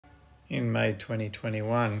In May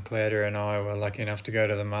 2021, Claudia and I were lucky enough to go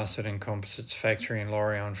to the Marsaudon Composites factory in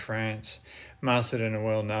Lorient, France. Marsaudon are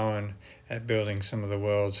well known at building some of the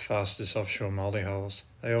world's fastest offshore multi-hulls.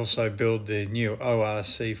 They also build the new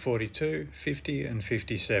ORC42, 50 and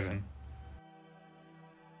 57.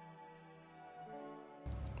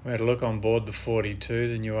 We had a look on board the 42,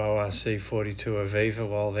 the new ORC42 Aviva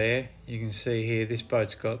while there. You can see here this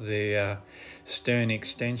boat's got the stern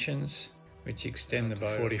extensions which extend the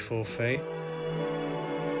boat 44 feet.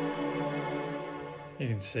 You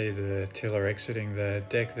can see the tiller exiting the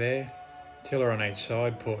deck there. Tiller on each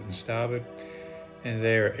side, port and starboard, and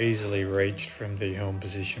they're easily reached from the helm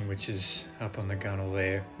position, which is up on the gunnel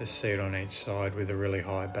there. The seat on each side with a really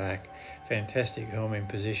high back. Fantastic helming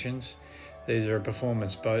positions. These are a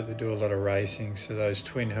performance boat that do a lot of racing, so those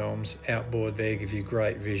twin helms outboard there give you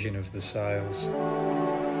great vision of the sails.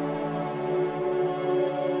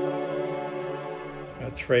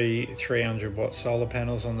 Got three 300 watt solar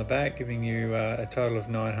panels on the back, giving you a total of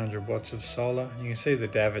 900 watts of solar. You can see the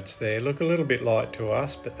davits there. Look a little bit light to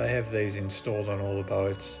us, but they have these installed on all the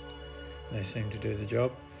boats. They seem to do the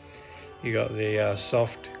job. You got the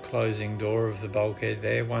soft closing door of the bulkhead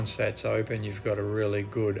there. Once that's open, you've got a really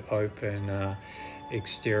good open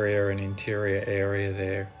exterior and interior area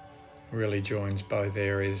there. Really joins both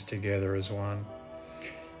areas together as one.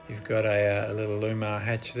 You've got a little Lumar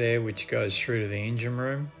hatch there which goes through to the engine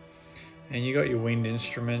room, and you got your wind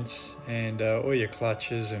instruments and all your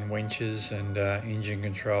clutches and winches and engine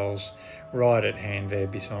controls right at hand there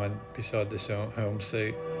beside the helm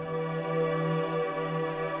seat.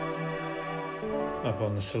 Up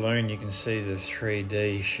on the saloon you can see the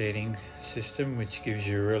 3D sheeting system, which gives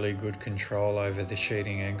you really good control over the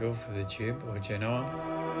sheeting angle for the jib or genoa.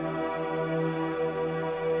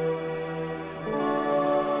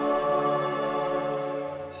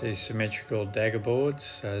 These symmetrical dagger boards,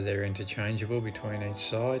 so they're interchangeable between each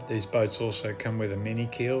side. These boats also come with a mini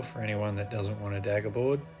keel for anyone that doesn't want a dagger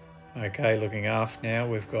board. Okay, looking aft now,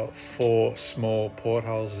 we've got 4 small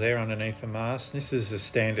portholes there underneath the mast. This is a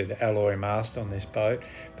standard alloy mast on this boat,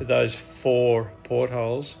 but those 4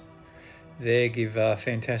 portholes there give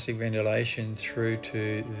fantastic ventilation through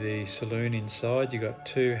to the saloon inside. You've got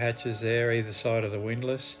 2 hatches there either side of the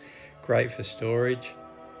windlass, great for storage.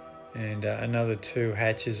 And another 2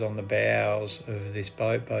 hatches on the bows of this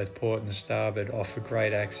boat, both port and starboard, offer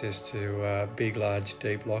great access to big, large,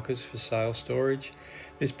 deep lockers for sail storage.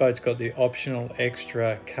 This boat's got the optional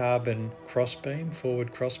extra carbon crossbeam,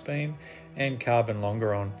 forward crossbeam, and carbon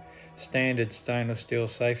longeron. Standard stainless steel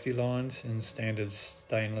safety lines and standard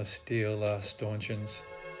stainless steel stanchions.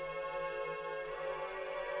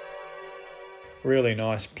 Really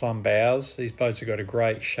nice plumb bows. These boats have got a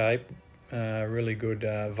great shape. Really good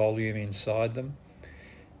volume inside them,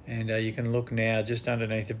 and you can look now just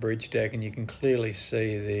underneath the bridge deck and you can clearly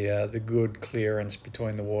see the good clearance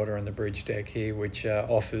between the water and the bridge deck here, which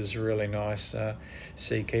offers really nice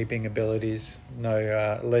sea keeping abilities.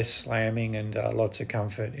 No less slamming and lots of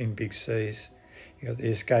comfort in big seas. You got the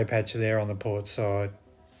escape hatch there on the port side.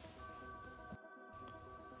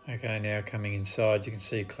 Okay, now coming inside you can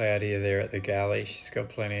see Claudia there at the galley. She's got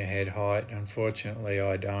plenty of head height. Unfortunately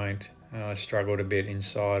I don't. I struggled a bit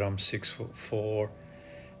inside. I'm 6'4"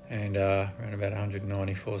 and around about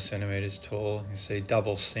 194 centimetres tall. You can see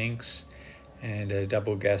double sinks and a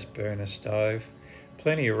double gas burner stove.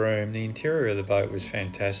 Plenty of room. The interior of the boat was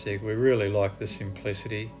fantastic. We really liked the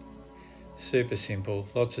simplicity. Super simple,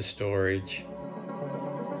 lots of storage.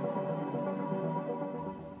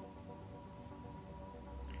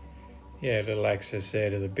 Yeah, little access there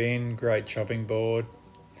to the bin, great chopping board.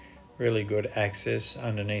 Really good access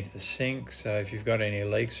underneath the sink, so if you've got any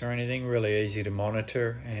leaks or anything, really easy to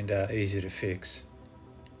monitor and easy to fix.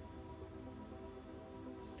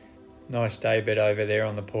 Nice daybed over there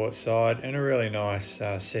on the port side and a really nice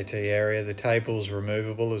settee area. The table's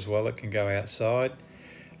removable as well, it can go outside.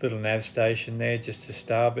 Little nav station there just to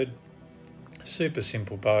starboard. Super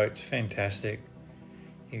simple boat, it's fantastic.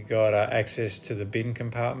 You've got access to the bin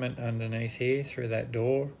compartment underneath here through that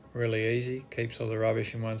door. Really easy, keeps all the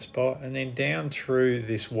rubbish in one spot. And then down through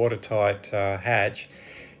this watertight hatch,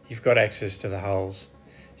 you've got access to the hulls.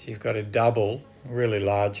 So you've got a double, really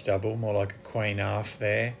large double, more like a queen aft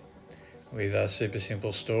there, with super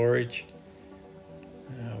simple storage.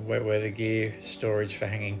 Wet weather gear, storage for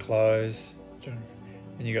hanging clothes.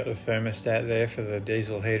 And you've got the thermostat there for the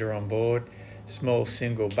diesel heater on board. Small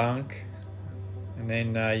single bunk. And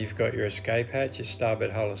then you've got your escape hatch, your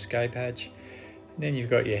starboard hull escape hatch. And then you've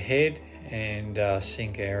got your head and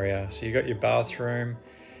sink area. So you've got your bathroom,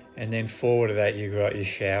 and then forward of that you've got your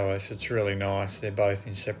shower. So it's really nice. They're both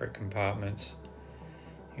in separate compartments.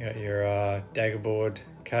 You got your daggerboard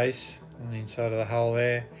case on the inside of the hull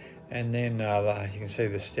there, and then you can see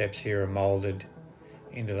the steps here are moulded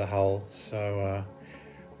into the hull, so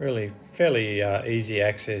really fairly easy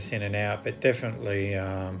access in and out, but definitely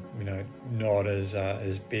not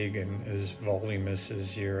as big and as voluminous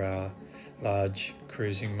as your large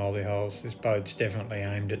cruising multi-hulls. This boat's definitely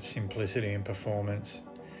aimed at simplicity and performance.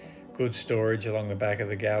 Good storage along the back of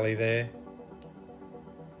the galley there.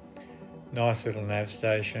 Nice little nav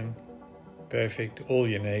station, perfect, all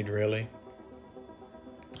you need really.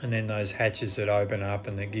 And then those hatches that open up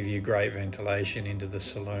and that give you great ventilation into the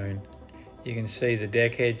saloon. You can see the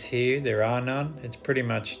deck heads here, there are none. It's pretty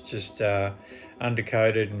much just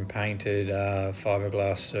undercoated and painted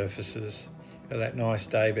fiberglass surfaces. Got that nice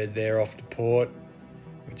daybed there off to port,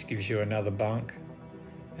 which gives you another bunk.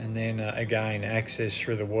 And then again, access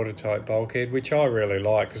through the watertight bulkhead, which I really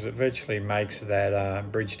like because it virtually makes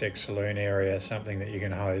that bridge deck saloon area something that you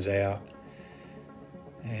can hose out.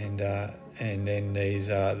 And then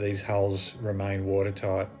these hulls remain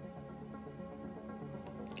watertight.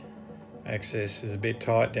 Access is a bit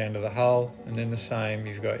tight down to the hull, and then the same,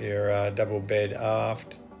 you've got your double bed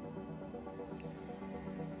aft.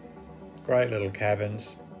 Great little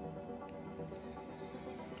cabins.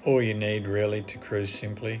 All you need really to cruise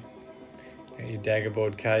simply. Got your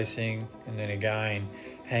daggerboard casing, and then again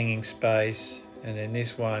hanging space, and then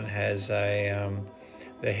this one has a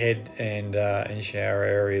the head and shower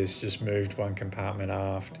areas just moved one compartment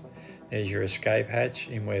aft. There's your escape hatch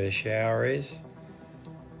in where the shower is,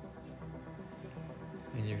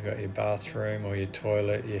 and you've got your bathroom or your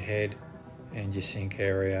toilet, your head and your sink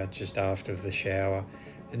area just aft of the shower.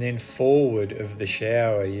 And then forward of the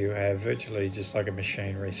shower you have virtually just like a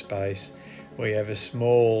machinery space where you have a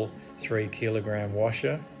small 3 kilogram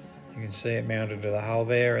washer. You can see it mounted to the hull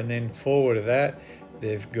there, and then forward of that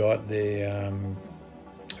they've got the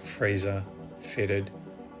freezer fitted.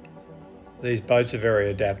 These boats are very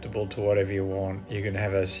adaptable to whatever you want. You can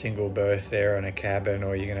have a single berth there and a cabin,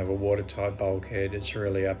 or you can have a watertight bulkhead. It's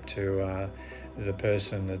really up to the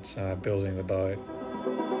person that's building the boat.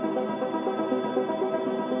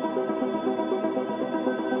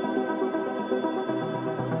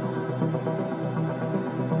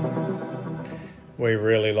 We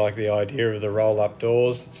really like the idea of the roll-up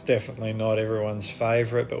doors. It's definitely not everyone's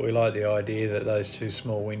favourite, but we like the idea that those two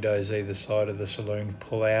small windows either side of the saloon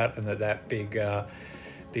pull out, and that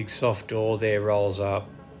big soft door there rolls up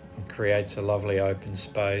and creates a lovely open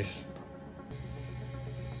space.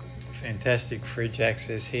 Fantastic fridge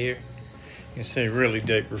access here. You can see a really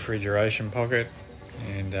deep refrigeration pocket,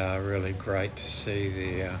 and really great to see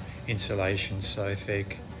the insulation so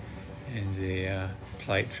thick and the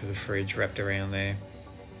plate for the fridge wrapped around there.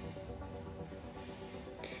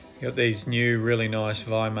 You got these new really nice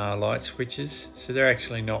Weimar light switches, so they're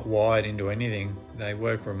actually not wired into anything. They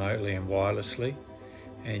work remotely and wirelessly,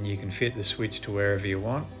 and you can fit the switch to wherever you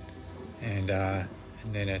want, and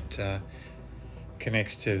then it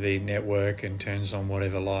connects to the network and turns on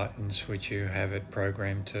whatever light and switch you have it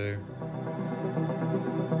programmed to.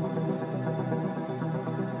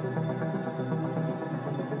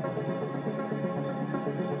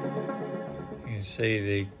 You can see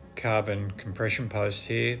the carbon compression post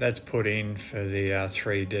here. That's put in for the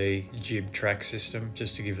 3D jib track system,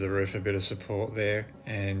 just to give the roof a bit of support there.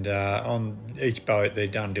 And on each boat they're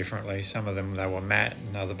done differently. Some of them they were matte,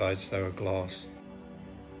 and other boats they were gloss.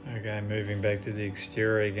 Okay, moving back to the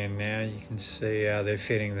exterior again now, you can see they're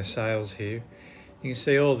fitting the sails here. You can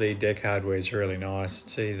see all the deck hardware is really nice.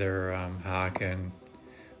 It's either Harken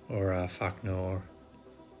or Fucknor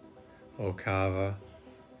or Carver.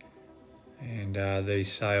 And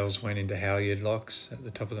these sails went into halyard locks at the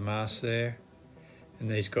top of the mast there. And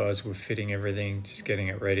these guys were fitting everything, just getting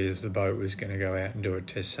it ready as the boat was going to go out and do a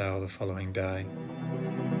test sail the following day.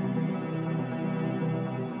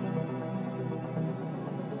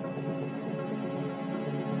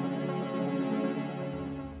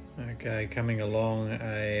 Okay, coming along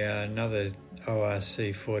another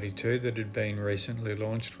ORC42 that had been recently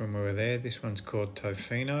launched when we were there. This one's called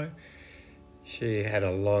Tofino. She had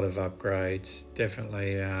a lot of upgrades,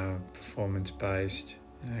 definitely performance based.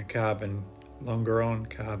 Carbon longeron,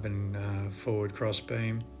 carbon forward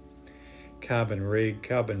crossbeam, carbon rig,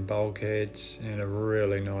 carbon bulkheads, and a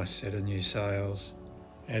really nice set of new sails.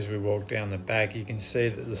 As we walk down the back, you can see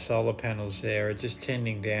that the solar panels there are just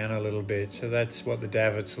tending down a little bit, so that's what the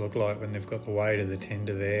davits look like when they've got the weight of the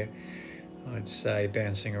tender there. I'd say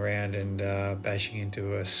bouncing around and bashing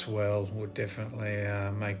into a swell would definitely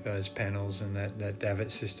make those panels and that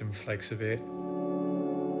davit system flex a bit.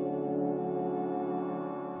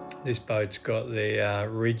 This boat's got the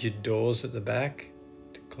rigid doors at the back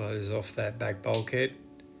to close off that back bulkhead.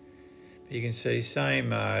 But you can see same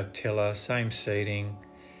tiller, same seating,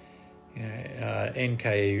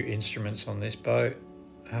 NKE instruments on this boat,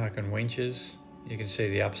 Harken winches. You can see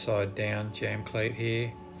the upside down jam cleat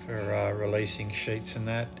here for releasing sheets and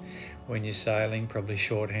that when you're sailing, probably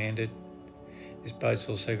short-handed. This boat's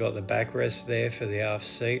also got the backrest there for the aft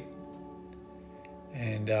seat,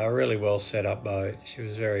 and a really well set up boat. She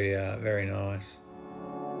was very nice.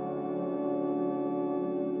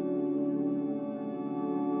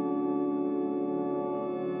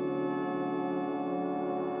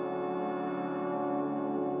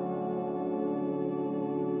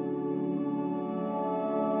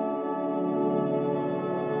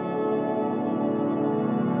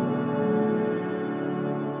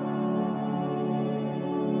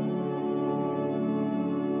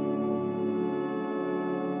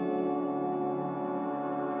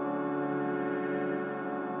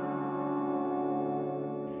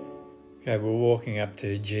 Okay, we're walking up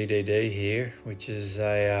to GDD here, which is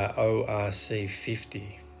a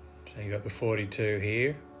ORC50. So you've got the 42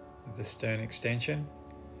 here with the stern extension.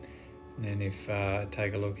 And then if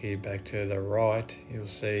take a look here back to the right, you'll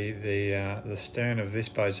see the stern of this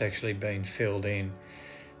boat's actually been filled in.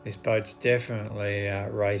 This boat's definitely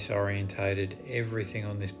race orientated. Everything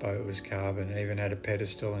on this boat was carbon, even had a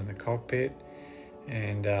pedestal in the cockpit.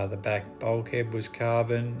 And the back bulkhead was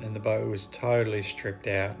carbon, and the boat was totally stripped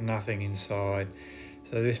out, nothing inside.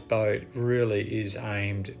 So this boat really is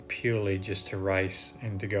aimed purely just to race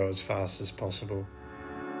and to go as fast as possible.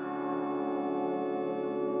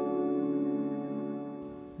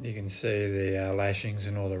 You can see the lashings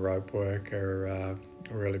and all the rope work are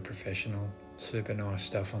really professional. Super nice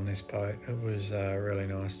stuff on this boat. It was really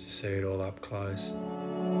nice to see it all up close.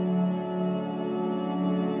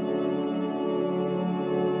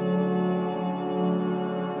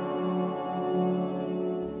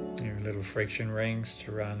 Little friction rings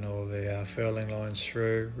to run all the furling lines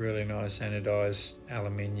through. Really nice anodised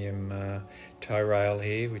aluminium tow rail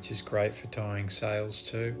here, which is great for tying sails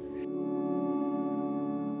to.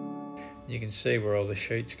 You can see where all the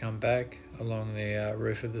sheets come back along the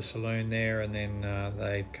roof of the saloon there, and then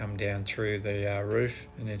they come down through the roof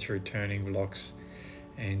and then through turning blocks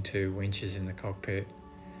and to winches in the cockpit.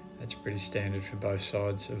 That's pretty standard for both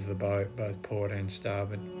sides of the boat, both port and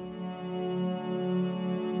starboard.